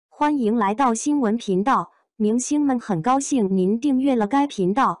欢迎来到新闻频道，明星们很高兴您订阅了该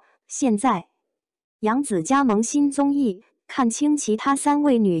频道。现在，杨紫加盟新综艺，看清其他3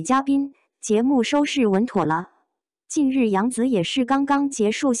位女嘉宾，节目收视稳妥了。近日，杨紫也是刚刚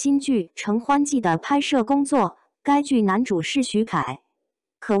结束新剧《承欢记》的拍摄工作，该剧男主是徐凯，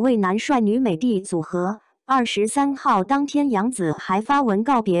可谓男帅女美的组合。23号当天，杨紫还发文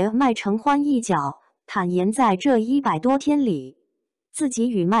告别麦承欢一角，坦言在这100多天里，自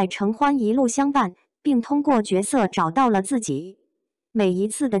己与麦承欢一路相伴，并通过角色找到了自己。每一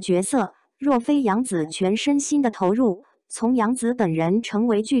次的角色，若非杨紫全身心的投入，从杨紫本人成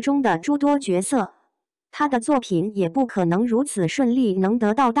为剧中的诸多角色，她的作品也不可能如此顺利能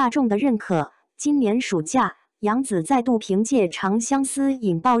得到大众的认可。今年暑假，杨紫再度凭借《长相思》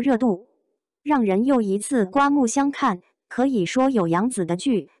引爆热度，让人又一次刮目相看。可以说，有杨紫的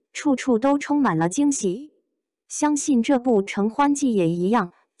剧，处处都充满了惊喜。相信这部《承欢记》也一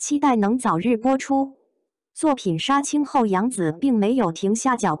样，期待能早日播出。作品杀青后，杨紫并没有停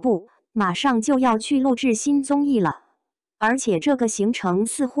下脚步，马上就要去录制新综艺了。而且这个行程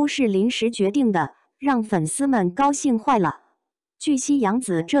似乎是临时决定的，让粉丝们高兴坏了。据悉，杨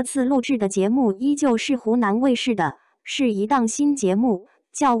紫这次录制的节目依旧是湖南卫视的，是一档新节目，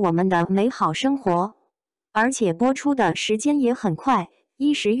叫《我们的美好生活》，而且播出的时间也很快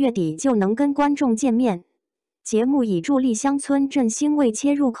，10月底就能跟观众见面。节目以助力乡村振兴为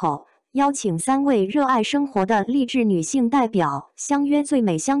切入口，邀请3位热爱生活的励志女性代表相约最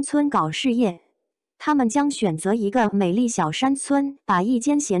美乡村搞事业。他们将选择一个美丽小山村，把一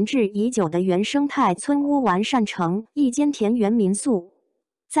间闲置已久的原生态村屋完善成一间田园民宿。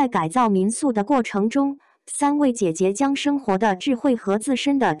在改造民宿的过程中，3位姐姐将生活的智慧和自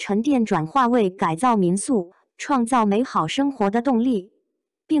身的沉淀转化为改造民宿、创造美好生活的动力，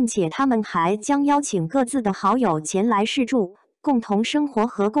并且他们还将邀请各自的好友前来试住，共同生活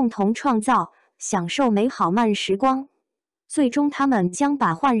和共同创造，享受美好慢时光。最终，他们将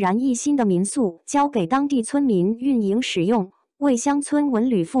把焕然一新的民宿交给当地村民运营使用，为乡村文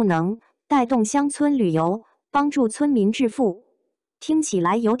旅赋能，带动乡村旅游，帮助村民致富。听起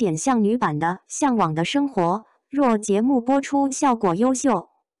来有点像女版的《向往的生活》，若节目播出效果优秀，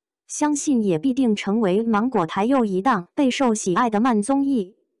相信也必定成为芒果台又一档备受喜爱的慢综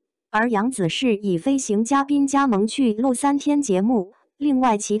艺。而杨紫是以飞行嘉宾加盟去录3天节目，另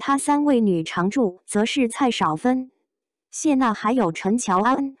外其他3位女常驻则是蔡少芬、谢娜还有陈乔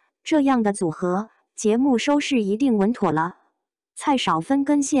恩，这样的组合，节目收视一定稳妥了。蔡少芬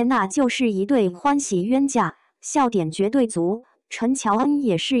跟谢娜就是一对欢喜冤家，笑点绝对足。陈乔恩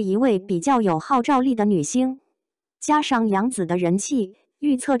也是一位比较有号召力的女星，加上杨紫的人气，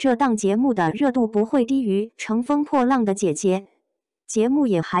预测这档节目的热度不会低于《乘风破浪的姐姐》。节目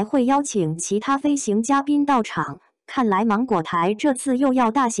也还会邀请其他飞行嘉宾到场，看来芒果台这次又要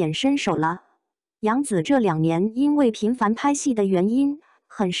大显身手了。杨紫这2年因为频繁拍戏的原因，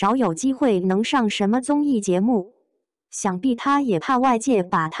很少有机会能上什么综艺节目，想必她也怕外界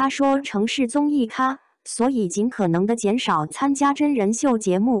把她说成是综艺咖，所以尽可能的减少参加真人秀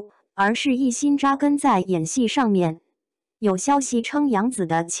节目，而是一心扎根在演戏上面。有消息称，杨紫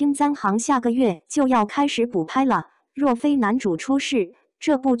的《青簪行》下个月就要开始补拍了，若非男主出事，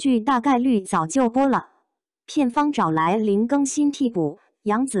这部剧大概率早就播了。片方找来林更新替补，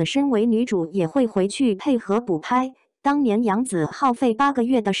杨紫身为女主也会回去配合补拍。当年杨紫耗费8个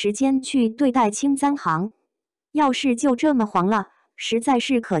月的时间去对待《青簪行》，要是就这么黄了，实在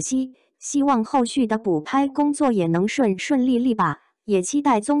是可惜。希望后续的补拍工作也能顺利吧，也期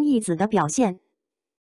待综艺紫的表现。